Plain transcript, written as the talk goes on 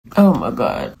Oh my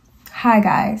god. Hi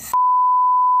guys.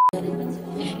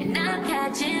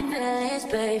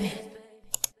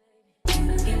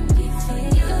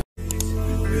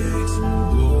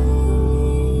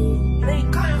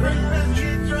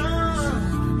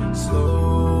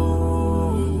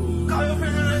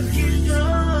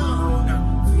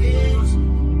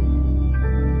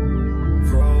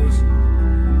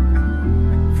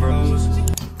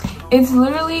 It's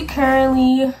literally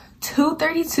currently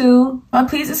 2:32.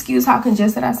 Please excuse how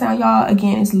congested I sound, y'all.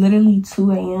 Again, it's literally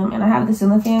 2 a.m. and I have the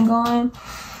ceiling fan going.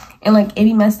 And like it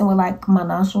be messing with like my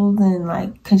nostrils and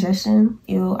like congestion.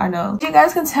 Ew, I know. You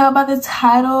guys can tell by the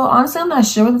title. Honestly, I'm not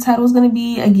sure what the title is gonna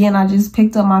be. Again, I just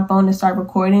picked up my phone to start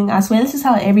recording. I swear this is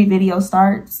how every video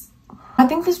starts. I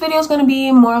think this video is going to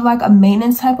be more of like a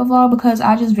maintenance type of vlog because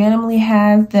I just randomly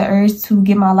have the urge to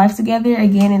get my life together.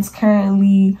 Again, it's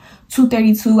currently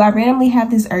 2:32. I randomly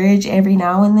have this urge every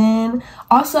now and then.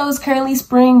 Also, it's currently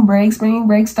spring break. Spring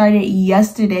break started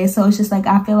yesterday, so it's just like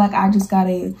I feel like I just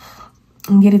gotta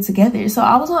get it together. So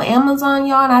I was on Amazon,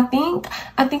 y'all, and I think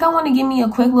I want to get me a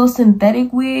quick little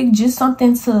synthetic wig, just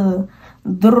something to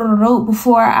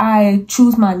before I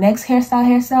choose my next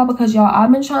hairstyle because y'all,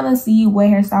 I've been trying to see what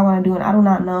hairstyle I want to do and I do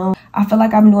not know. I feel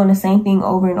like I've been doing the same thing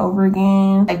over and over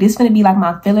again. Like this gonna be like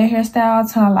my filler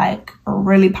hairstyle to like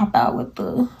really pop out with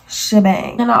the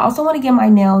shebang. And I also want to get my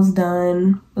nails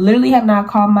done. Literally have not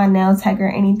called my nail tech or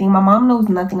anything. My mom knows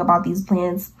nothing about these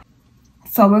plans,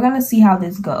 so we're gonna see how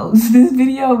this goes. This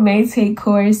video may take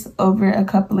course over a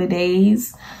couple of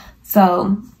days,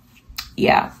 so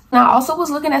yeah. Now I also was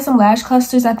looking at some lash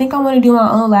clusters. I think I want to do my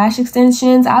own lash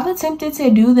extensions. I've attempted to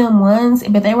do them once,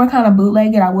 but they were kind of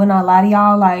bootlegged. I would not lie to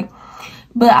y'all.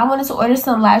 But I wanted to order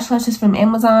some lash clusters from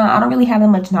Amazon. I don't really have that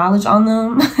much knowledge on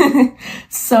them.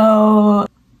 So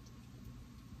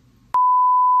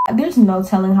there's no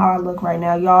telling how I look right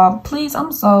now, y'all. Please,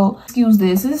 excuse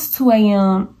this. It's 2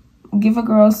 a.m. Give a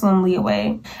girl some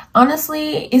leeway.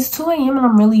 Honestly, it's 2 a.m. and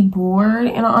I'm really bored,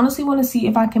 and I honestly want to see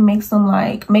if I can make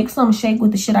some shake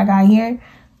with the shit I got here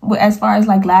as far as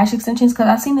like lash extensions, because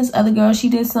I seen this other girl, she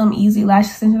did some easy lash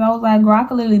extensions. I was like, girl, I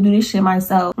could literally do this shit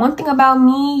myself. One thing about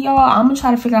me, y'all, I'm gonna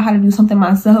try to figure out how to do something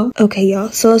myself. Okay, y'all,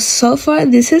 so far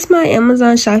this is my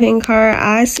Amazon shopping cart.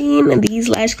 I seen these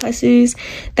lash clusters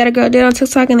that a girl did on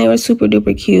TikTok and they were super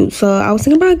duper cute, so I was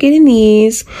thinking about getting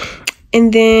these.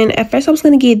 And then at first I was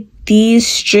gonna get these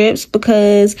strips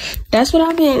because that's what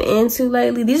I've been into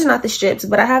lately. These are not the strips,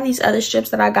 but I have these other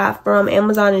strips that I got from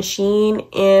Amazon and Shein,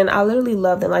 and I literally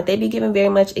love them. Like, they be giving very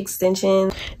much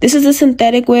extension. This is a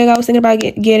synthetic wig I was thinking about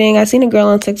getting. I seen a girl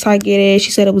on TikTok get it. She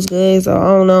said it was good, so I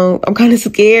don't know. I'm kind of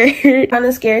scared. Kind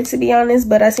of scared, to be honest,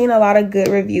 but I seen a lot of good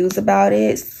reviews about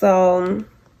it, so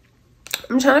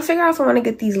I'm trying to figure out if I want to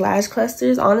get these lash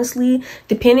clusters. Honestly,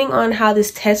 depending on how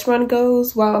this test run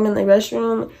goes while I'm in the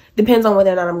restroom, depends on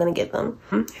whether or not I'm going to get them.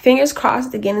 Fingers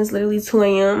crossed. Again, it's literally 2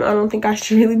 a.m. I don't think I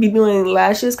should really be doing any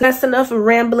lashes. That's enough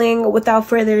rambling. Without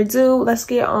further ado, let's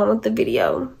get on with the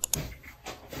video.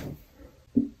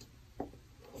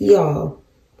 Y'all,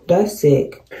 that's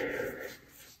sick.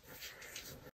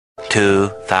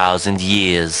 2,000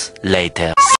 years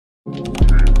later.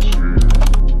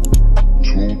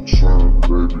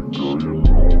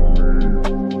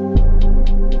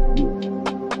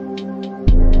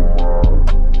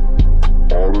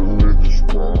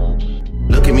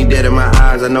 Dead in my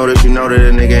eyes, I know that you know that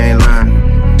a nigga ain't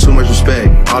lying. Too much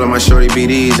respect, all of my shorty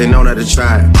BDs, they know not to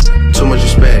try. Too much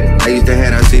respect, I used to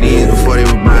hand out CDs before they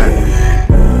would buy it.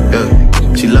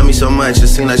 Yeah. She love me so much, it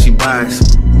seems like she buys.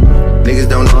 Niggas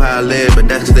don't know how I live, but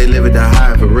that's cause they live it that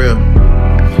high, for real.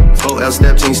 4L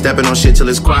step team stepping on shit till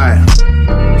it's quiet.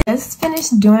 Just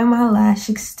finished doing my lash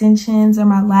extensions or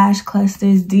my lash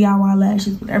clusters, DIY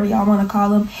lashes, whatever y'all want to call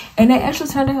them, and they actually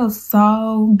turned out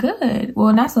so good.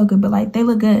 Well, not so good, but like they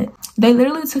look good. They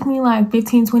literally took me like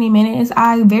 15-20 minutes.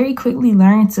 I very quickly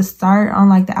learned to start on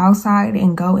like the outside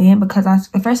and go in, because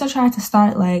at first I tried to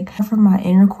start like from my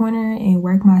inner corner and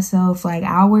work myself like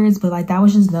outwards, but like that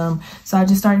was just dumb. So I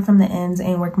just started from the ends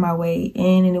and worked my way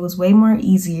in, and it was way more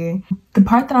easier. The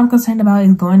part that I'm concerned about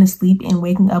is going to sleep and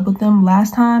waking up with them.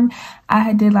 Last time I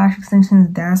had did lash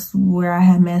extensions, that's where I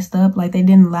had messed up. Like, they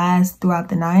didn't last throughout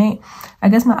the night. I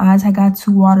guess my eyes had got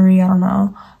too watery, I don't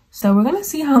know. So we're gonna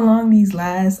see how long these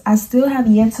last. I still have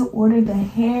yet to order the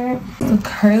hair. It's a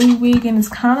curly wig, and it's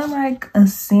kind of like a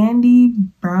sandy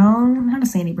brown, not a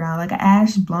sandy brown, like an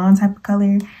ash blonde type of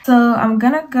color. So I'm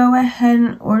gonna go ahead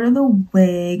and order the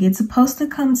wig. It's supposed to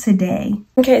come today.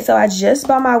 Okay, so I just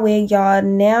bought my wig, y'all.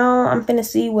 Now I'm finna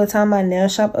see what time my nail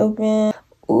shop open.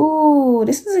 Ooh,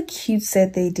 this is a cute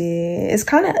set they did. It's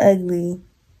kind of ugly.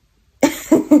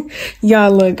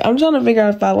 Y'all, look, I'm trying to figure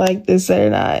out if I like this or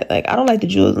not. Like, I don't like the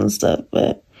jewels and stuff,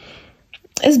 but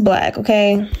it's black,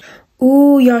 okay?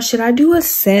 Ooh, y'all, should I do a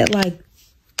set like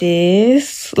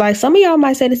this? Like, some of y'all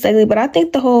might say it's ugly, but I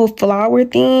think the whole flower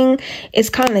thing is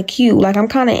kind of cute. Like, I'm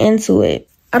kind of into it.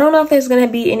 I don't know if there's gonna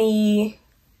be any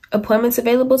appointments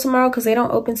available tomorrow because they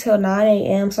don't open till 9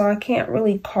 a.m. so I can't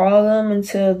really call them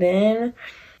until then.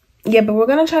 Yeah, but we're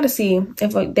gonna try to see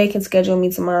if like they can schedule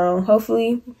me tomorrow.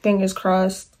 Hopefully, fingers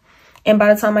crossed. And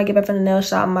by the time I get back from the nail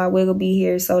shop, my wig will be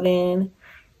here. So then,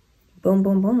 boom,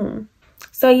 boom, boom.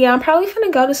 So yeah, I'm probably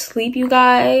gonna go to sleep, you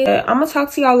guys. I'm gonna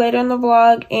talk to y'all later in the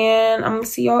vlog, and I'm gonna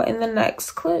see y'all in the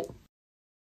next clip.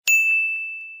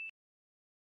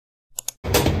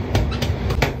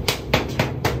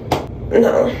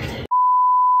 No.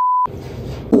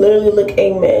 Literally look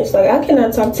a mess. Like, I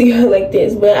cannot talk to you like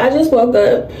this, but I just woke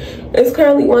up. It's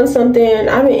currently 1 something.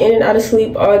 I've been in and out of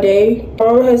sleep all day.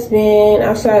 Mom has been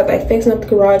outside like fixing up the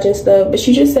garage and stuff, but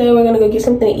she just said we're gonna go get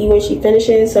something to eat when she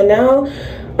finishes. So now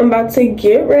I'm about to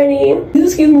get ready.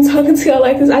 Excuse me talking to y'all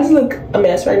like this. I just look a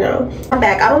mess right now. I'm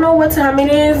back. I don't know what time it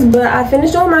is, but I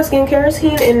finished doing my skincare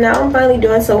routine and now I'm finally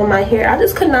doing so with my hair. I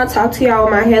just could not talk to y'all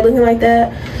with my hair looking like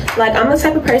that. Like, I'm the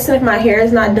type of person, if my hair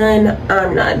is not done,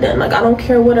 I'm not done. Like, I don't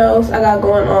care what else I got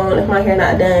going on. If my hair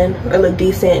not done or look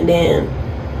decent, then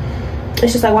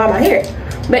it's just like, why my hair?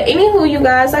 But anywho, you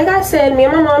guys, like I said, me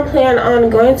and my mom plan on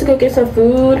going to go get some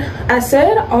food. I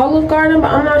said Olive Garden,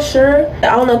 but I'm not sure.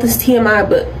 I don't know if this is TMI,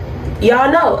 but y'all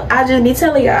know I just be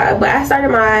telling y'all. But I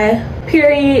started my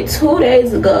period 2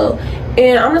 days ago,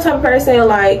 and I'm the type of person,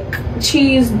 like,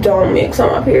 cheese don't mix on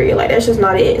my period. Like, that's just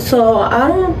not it. So I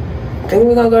don't think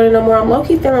we're gonna go there no more. I'm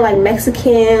low-key feeling like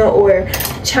Mexican or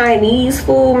Chinese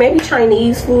food, maybe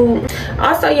Chinese food.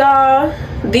 Also, y'all,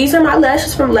 these are my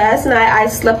lashes from last night. I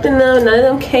slept in them, none of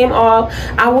them came off.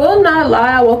 I will not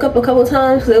lie, I woke up a couple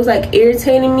times because it was like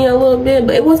irritating me a little bit,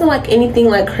 but it wasn't like anything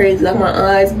like crazy, like my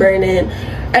eyes burning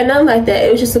and nothing like that.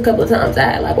 It was just a couple of times I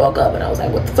had like woke up and I was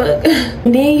like, what the fuck?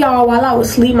 And then y'all, while I was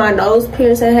asleep, my nose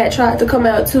piercing had tried to come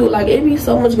out too. Like, it be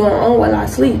so much going on while I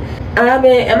sleep. I've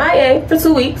been MIA for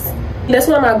 2 weeks. That's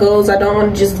one of my goals. I don't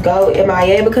want to just go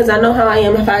MIA because I know how I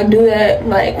am. If I do that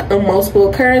like on multiple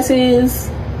occurrences,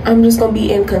 I'm just gonna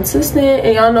be inconsistent,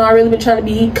 and y'all know I really been trying to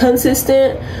be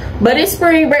consistent. But it's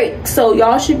spring break, so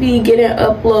y'all should be getting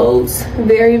uploads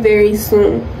very, very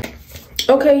soon.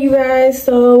 Okay, you guys,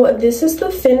 so this is the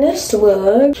finished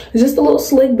look. Just a little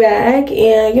slick back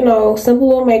and, you know, simple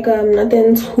little makeup,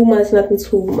 nothing too much, nothing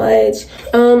too much.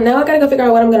 Now I gotta go figure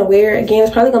out what I'm gonna wear. Again,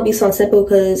 it's probably gonna be something simple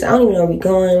because I don't even know where we're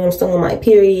going. I'm still on my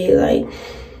period, like,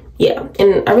 yeah.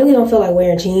 And I really don't feel like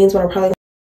wearing jeans, but I'm probably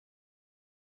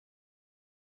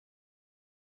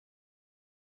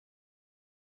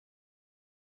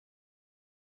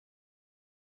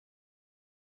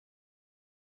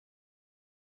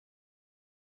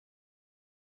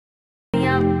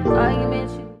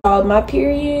my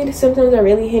period symptoms are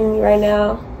really hitting me right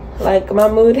now. Like, my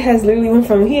mood has literally went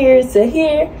from here to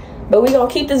here, but we're gonna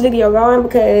keep this video going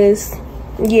because,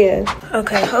 yeah.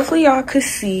 Okay, hopefully y'all could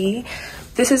see.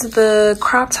 This is the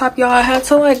crop top, y'all. I had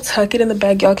to like tuck it in the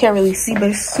back. Y'all can't really see,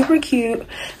 but it's super cute.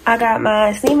 I got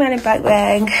my Steve-Madden back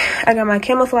bag, I got my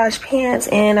camouflage pants,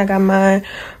 and I got my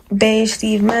beige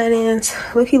Steve Maddens.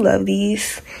 Look, he love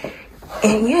these.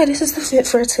 And yeah, this is the fit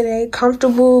for today.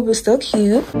 Comfortable, but still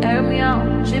cute. Air me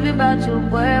out, tripping about your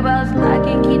whereabouts. I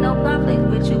can't keep no conflict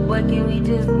with you, but can we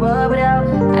just rub it out?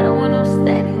 I don't want no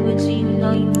static with you, you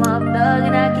know you my thug,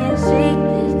 and I can't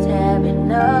shake this tab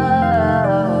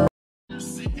enough.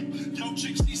 Your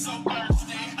chick, she so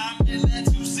thirsty. I'm in that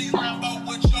 2C Lambo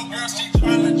with your girl, she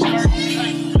tryna jerk.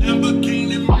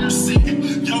 Lamborghini Mercy.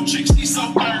 Your chick, she so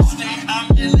thirsty.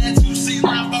 I'm in that 2C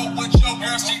Lambo with your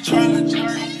girl, she tryna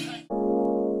jerk.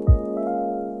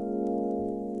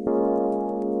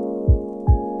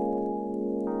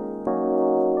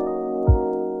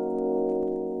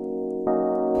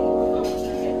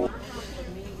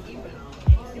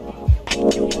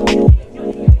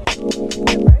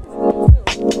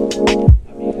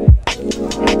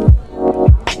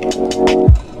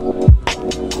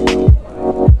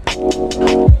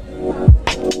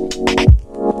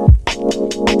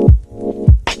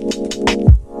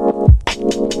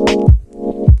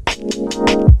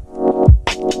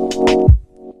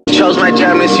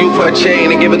 you for a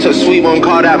chain and give it to a sweet one,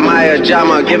 call that Maya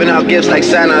Jama. Giving out gifts like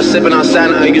Santa, sipping on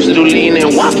Santa. Used to do lean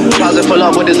and wop. Closet full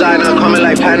up with designer, coming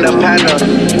like Panda.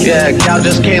 Yeah, gal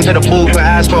just came to the booth and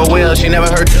asked for a wheel. She never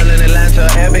heard till in Atlanta.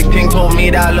 Every King told me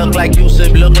that I look like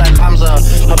Yusuf, look like Hamza.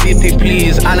 Habibti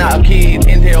please, Ana Akid,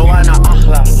 Inti Oana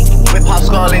Akhla. With pop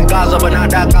skull in Gaza, but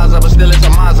not that Gaza, but still it's a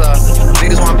Mazda.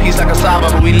 Niggas want peace like a Saba,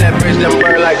 but we leverage them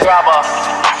bird like grabba.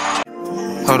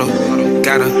 Hold up,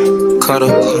 gotta,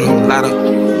 cuddle, ladder,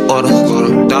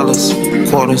 order, dollars,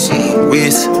 quarters,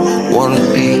 wrist, water,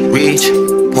 reach,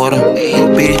 water,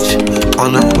 bitch,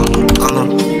 on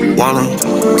wanna,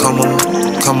 come on,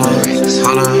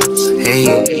 hunter,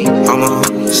 hey, I'm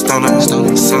a stoner,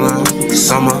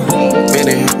 summer,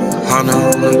 minute, hunter,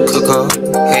 cooker,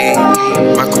 hey,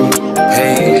 my crew,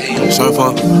 hey,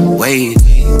 surfer, wave,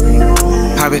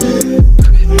 pop it,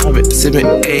 sipping,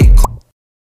 hey.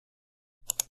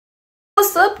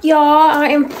 What's up, y'all? I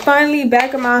am finally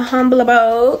back in my humble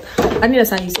abode. I think that's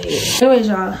how you say it. Anyways,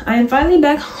 y'all, I am finally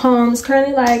back home. It's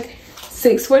currently like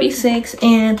 6:46,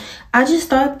 and I just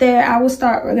thought that I would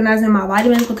start organizing my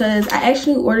vitamins because I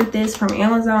actually ordered this from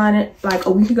Amazon like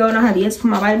a week ago, and I have yet to put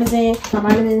my vitamins in. My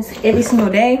vitamins every single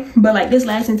day, but like this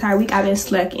last entire week I've been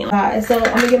slacking. So I'm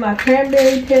gonna get my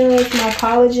cranberry pills, my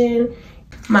collagen,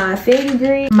 my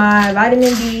fenugreek, my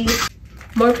vitamin D,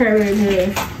 more cranberry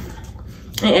pills,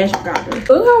 and ashwagandha.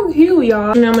 Look how cute,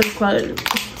 y'all. And I'm gonna close it.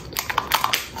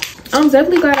 I'm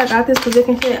definitely glad I got this because it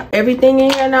can fit everything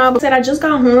in here now. But I just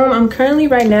got home. I'm currently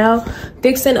right now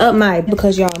fixing up my,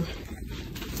 because y'all,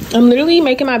 I'm literally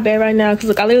making my bed right now because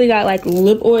look, I literally got like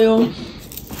lip oil.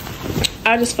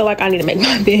 I just feel like I need to make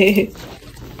my bed.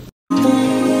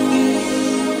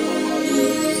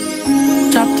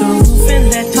 Drop the roof and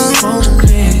let the smoke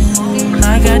clear.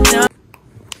 I got down.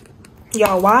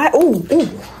 Y'all, why? Ooh.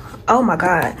 Oh my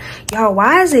god, y'all,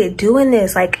 why is it doing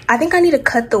this? Like, I think I need to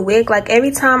cut the wig. Like,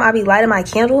 every time I be lighting my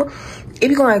candle, it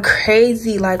be going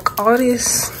crazy. Like, all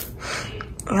this,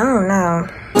 I don't know.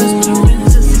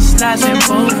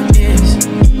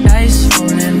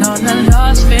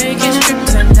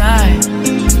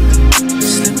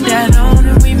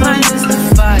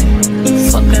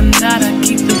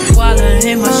 Keep the wallet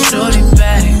in my shorty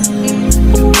bag.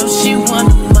 She want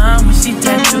the mom when she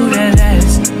tattoo that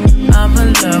ass. I'm a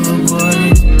lover boy.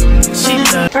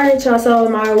 Alright, y'all, so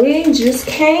my wig just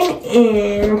came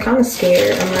in. I'm kind of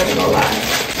scared, I'm not gonna lie.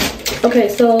 Okay,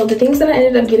 so the things that I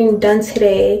ended up getting done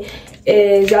today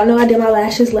is, y'all know I did my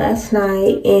lashes last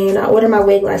night and I ordered my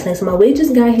wig last night. So my wig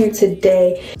just got here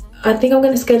today. I think I'm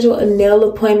gonna schedule a nail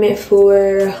appointment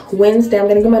for Wednesday. I'm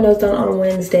gonna get my nails done on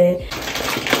Wednesday.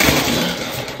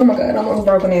 Oh my god, I'm almost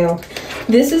broke now.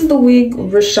 This is the wig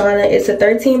Rashana. It's a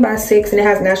 13x6 and it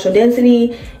has natural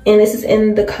density, and this is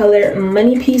in the color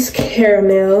Money Piece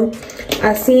Caramel.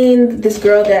 I've seen this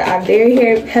girl that I very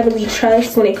heavily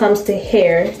trust when it comes to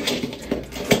hair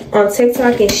on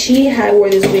TikTok, and she had wore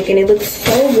this wig and it looks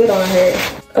so good on her.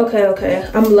 Okay,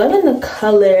 I'm loving the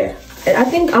color. And I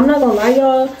think, I'm not gonna lie,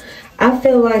 y'all, I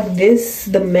feel like this,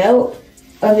 the melt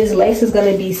of this lace is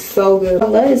gonna be so good. I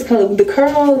love this color. The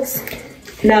curls,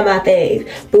 not my fave,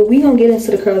 but we gonna get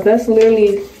into the curls. That's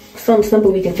literally something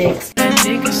simple we can fix. I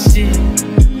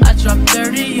dropped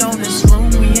 30 on this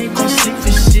room, we ain't gon' sleep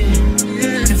for shit.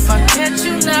 If I catch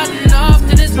you nodding off,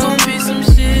 then it's gon' be some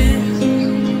shit.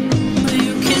 But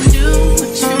you can do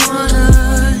what you wanna,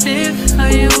 live how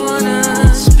you wanna,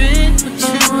 spin what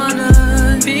you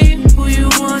wanna, be who you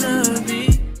wanna be.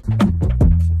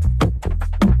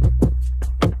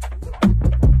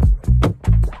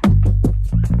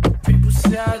 People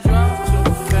say I drive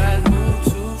too fast, move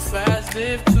too fast,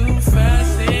 live too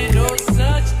fast. Ain't no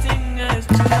such thing as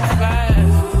too fast.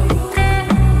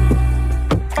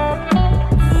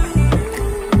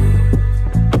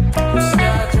 People say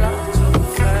I drive too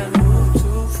fast, move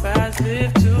too fast,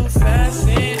 live too fast.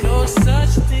 Ain't no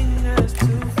such thing as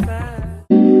too fast.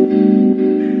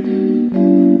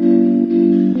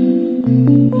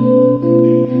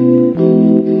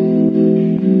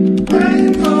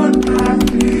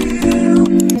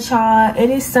 Y'all, it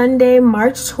is Sunday,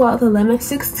 March 12th,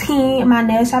 11:16. My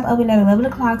nail shop opened at 11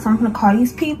 o'clock, so I'm gonna call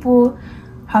these people.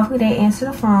 Hopefully they answer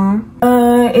the phone.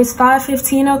 It's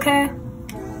 5:15, okay?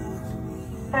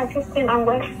 5:15 on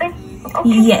Wednesday? Okay.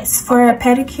 Yes, for a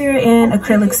pedicure and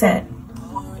acrylic set.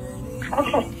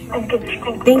 Okay, I'm good.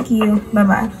 Thank you.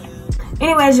 Bye-bye.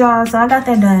 Anyways, y'all, so I got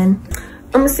that done.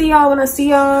 I'm gonna see y'all when I see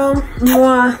y'all.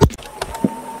 Mwah.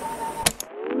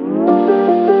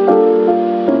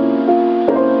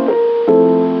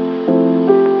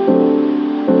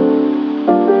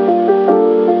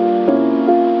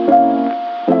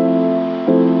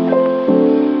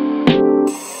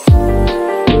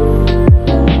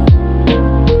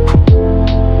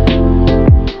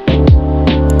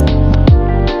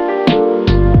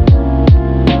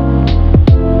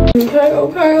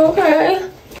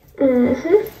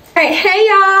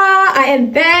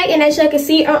 am back, and as y'all can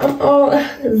see, I'm all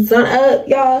done up,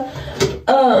 y'all.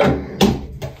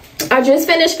 I just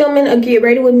finished filming a get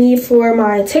ready with me for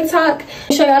my TikTok.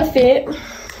 I'll show y'all the fit.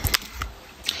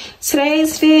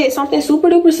 Today's fit is something super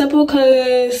duper simple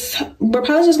because we're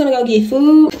probably just gonna go get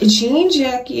food, a jean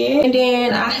jacket, and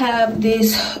then I have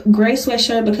this gray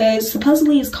sweatshirt because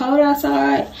supposedly it's cold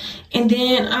outside. And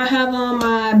then I have on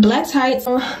my black tights,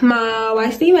 my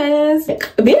white ski mask.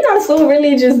 Being out of school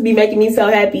really just be making me so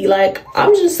happy. Like,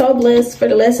 I'm just so blessed for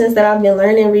the lessons that I've been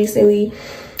learning recently.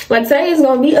 Like, today is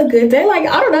gonna be a good day. Like,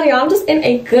 I don't know, y'all, I'm just in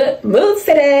a good mood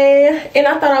today. And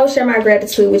I thought I would share my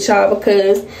gratitude with y'all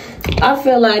because I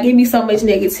feel like it be so much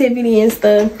negativity and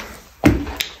stuff.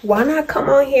 Why not come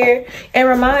on here and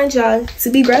remind y'all to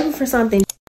be grateful for something?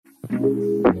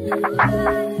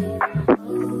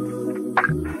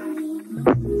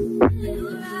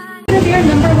 Your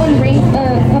number one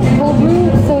ranked cold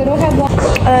brew, so it'll have water.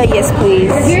 Yes,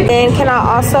 please. And can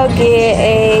I also get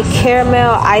a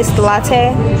caramel iced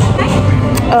latte?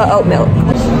 Oat milk.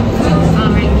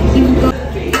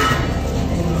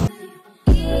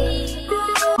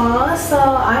 So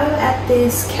I am at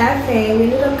this cafe. We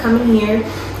ended up coming here,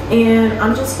 and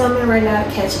I'm just filming right now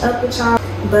to catch up with y'all.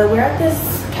 But we're at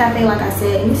this cafe, like I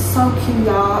said, and it's so cute,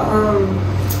 y'all.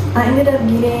 I ended up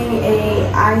getting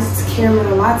a iced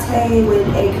caramel latte with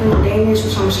a cream Danish,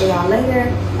 which I'm gonna show y'all later.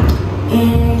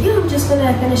 And yeah, I'm just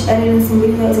gonna finish editing some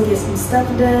videos and get some stuff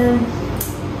done.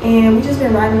 And we just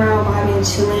been riding around, vibing,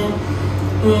 chilling,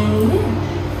 and yeah.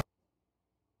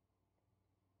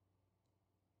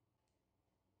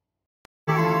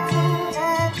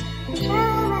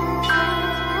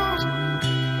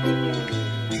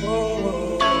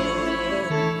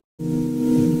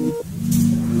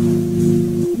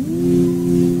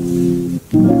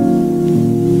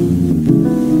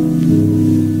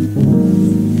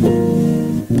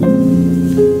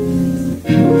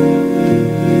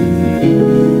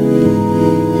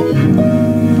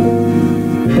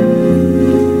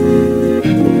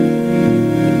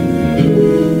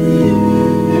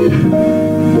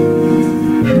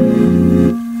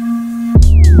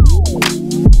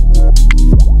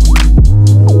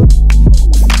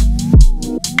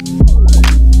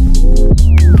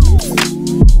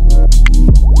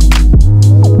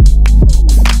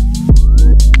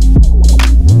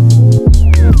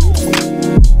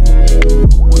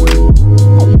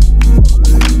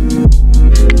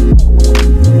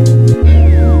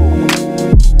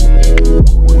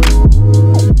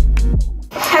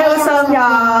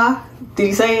 Did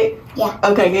you say it? Yeah.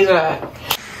 Okay, good job.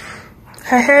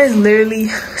 Her hair is literally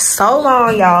so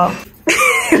long, y'all.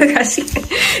 Look how she.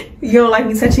 You don't like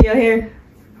me touching your hair?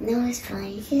 No, it's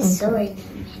fine. It's sore in the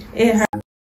middle. It hurts.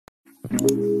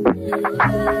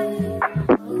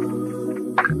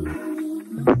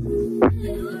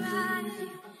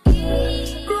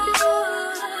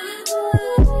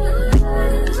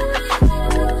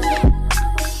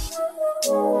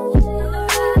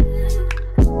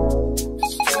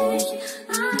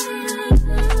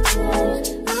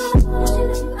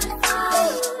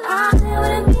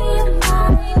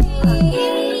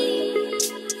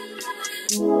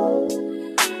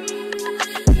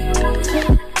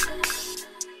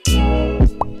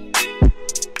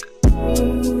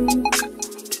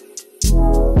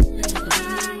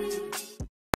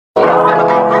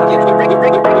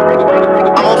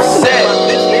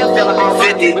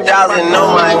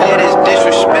 On my head is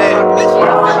disrespect.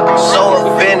 So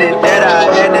offended that I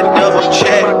had to double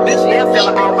check.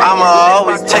 I'ma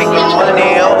always take the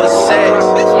money over sex.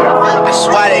 That's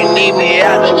why they need me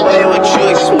out the way. What you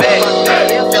expect?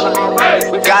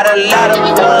 Got a lot of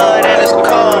blood and it's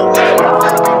cold.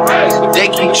 They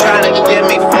keep trying to get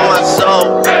me for my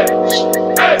soul.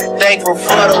 Thankful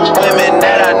for the women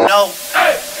that I know.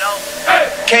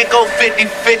 Can't go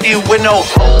 50-50 with no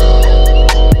hope.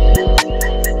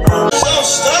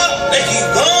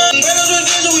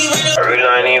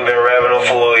 I ain't even been rapping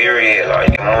for a year yet.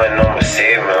 Like, I'm number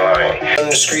 7. Like, on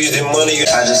the streets, the money.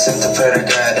 I just sent the prayer to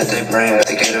God that they bring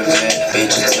to get a vet.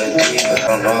 Bitches look deep, but I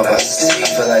don't know about sleep.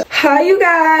 Like, hi, you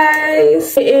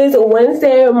guys. It is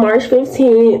Wednesday, March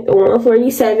 15th,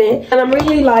 1:47, and I'm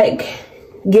really like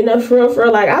getting up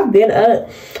for like I've been up,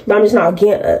 but I'm just not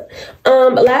getting up.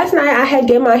 Last night I had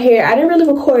did my hair. I didn't really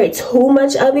record too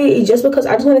much of it just because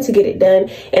I just wanted to get it done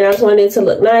and I just wanted it to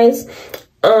look nice.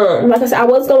 Like I said, I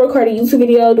was gonna record a YouTube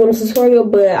video doing a tutorial,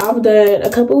 but I've done a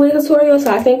couple wig tutorials,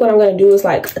 so I think what I'm gonna do is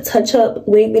like a touch-up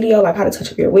wig video, like how to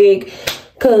touch up your wig,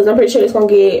 because I'm pretty sure it's gonna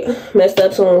get messed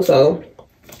up soon. So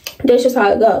That's just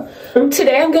how it go.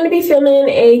 Today I'm going to be filming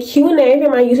a Q&A for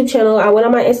my YouTube channel. I went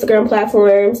on my Instagram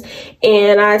platforms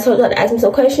and I told y'all to ask me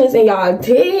some questions, and y'all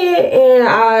did, and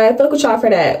I fuck with y'all for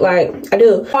that. Like, I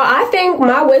do. I think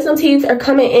my wisdom teeth are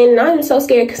coming in, and I'm so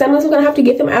scared because I'm also going to have to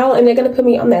get them out, and they're going to put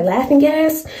me on that laughing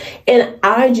gas, and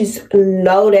I just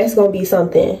know that's going to be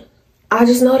something. I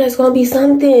just know that's gonna be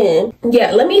something.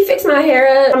 Yeah, let me fix my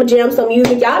hair up. I'm gonna jam some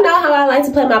music. Y'all know how I like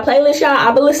to play my playlist, y'all.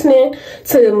 I've been listening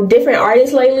to different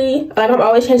artists lately. Like, I'm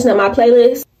always changing up my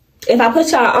playlist. If I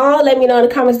put y'all on, let me know in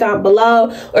the comments down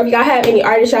below. Or if y'all have any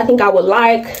artists y'all think I would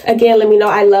like, again, let me know.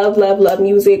 I love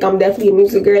music. I'm definitely a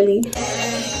music girly.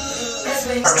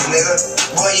 Boy,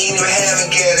 you ain't even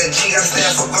having get a G, I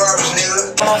stand for garbage,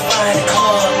 nigga. I'm flying the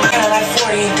car, I got like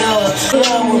 40 dubs.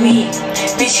 Love with me,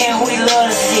 bitch, and who we love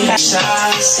to see.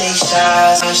 Shots, say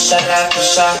shots, shot after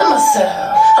shot.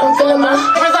 I'm feeling my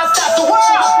words, I stop the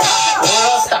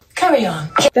world. Stop. Carry on.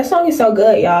 That song is so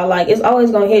good, y'all. Like, it's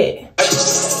always gonna hit.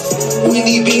 We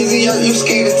need beans in you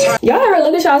scared to turn. Y'all ever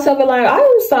look at yourself and like, I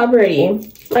am so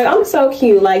pretty. Like, I'm so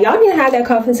cute. Like, y'all need to have that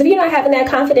confidence. If you're not having that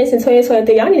confidence in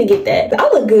 2023, y'all need to get that. I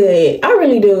look good. I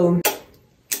really do.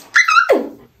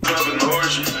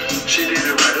 She did it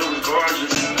right, it was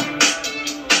gorgeous.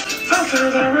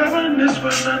 Sometimes I reminisce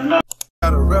when I know.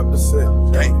 Gotta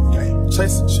represent, gang,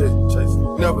 chase a chick,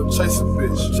 never chase a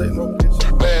bitch, chase no bitch.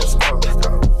 Mask on,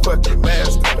 fucking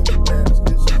mask on,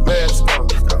 mask on,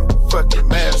 fucking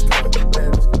mask on,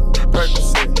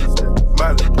 Percocet,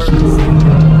 Miley Percocet.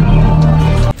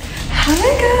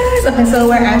 Hi guys. Okay, so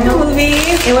we're at the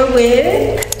movies and we're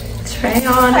with Trey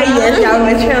on. Hi, yes, y'all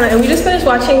with Trey on. And we just finished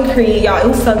watching Creed, y'all. It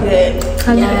was so good.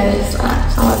 Yes,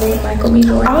 I think Michael B.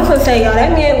 Jordan. I was gonna say, y'all,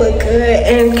 that man looked good,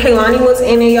 and Kaylani was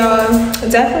in it, y'all.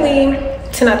 Definitely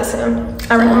 10 out of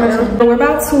 10. I recommend it. But we're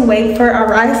about to wait for our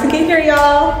rides to get here,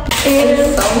 y'all. And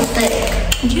It's so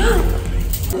thick. yeah.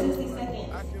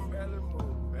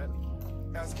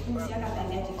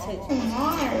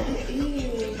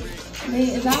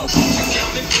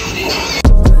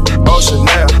 Ocean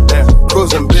now,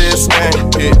 cruising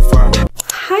Biscayne, big fun.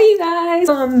 Hi you guys,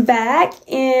 I'm back,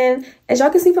 and as y'all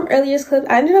can see from earlier's clip,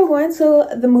 I ended up going to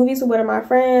the movies with one of my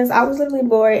friends. I was literally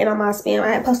bored and on my spam.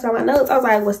 I had posted on my notes. I was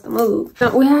like, what's the move?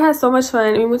 We had so much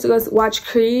fun. We went to go watch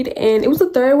Creed, and it was the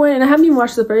third one, and I haven't even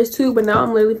watched the first two, but now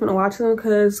I'm literally gonna watch them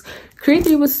because Creed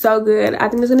 3 was so good. I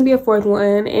think there's gonna be a fourth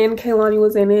one, and Kaylani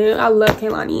was in it. I love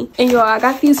Kaylani. And y'all, I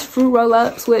got these fruit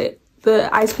roll-ups with the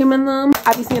ice cream in them.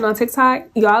 I be seeing on TikTok.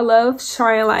 Y'all, I love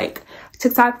trying like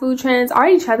TikTok food trends. I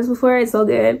already tried this before. It's so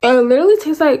good. It literally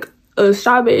tastes like a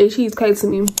strawberry cheesecake to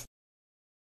me.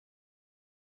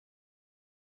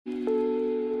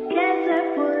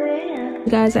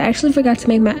 Guys, I actually forgot to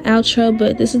make my outro,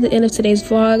 but this is the end of today's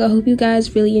vlog. I hope you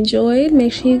guys really enjoyed.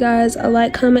 Make sure you guys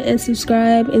like, comment, and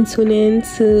subscribe, and tune in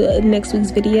to next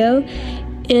week's video.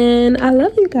 And I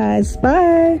love you guys.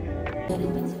 Bye.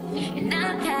 And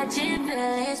I'm catching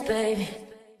feelings, baby.